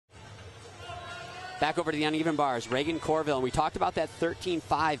Back over to the uneven bars, Rheagan Courville. And we talked about that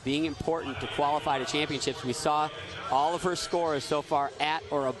 13.5 being important to qualify to championships. We saw all of her scores so far at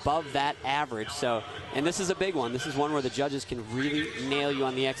or above that average. So, and this is a big one. This is one where the judges can really nail you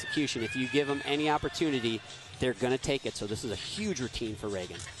on the execution. If you give them any opportunity, they're going to take it. So this is a huge routine for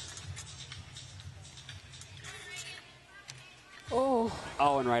Rheagan. Oh,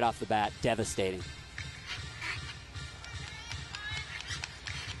 and right off the bat, devastating.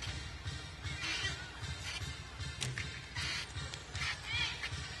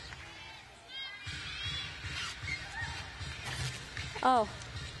 Oh.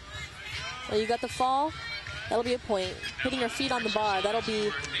 Well, you got the fall. That'll be a point. Hitting her feet on the bar, that'll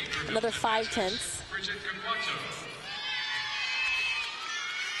be another 5/10.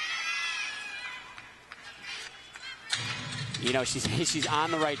 You know, she's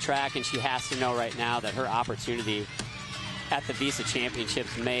on the right track, and she has to know right now that her opportunity at the Visa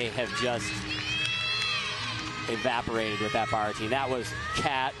Championships may have just evaporated with that bar routine. That was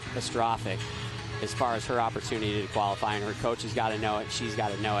catastrophic as far as her opportunity to qualify, and her coach has got to know it. She's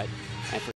got to know it. And for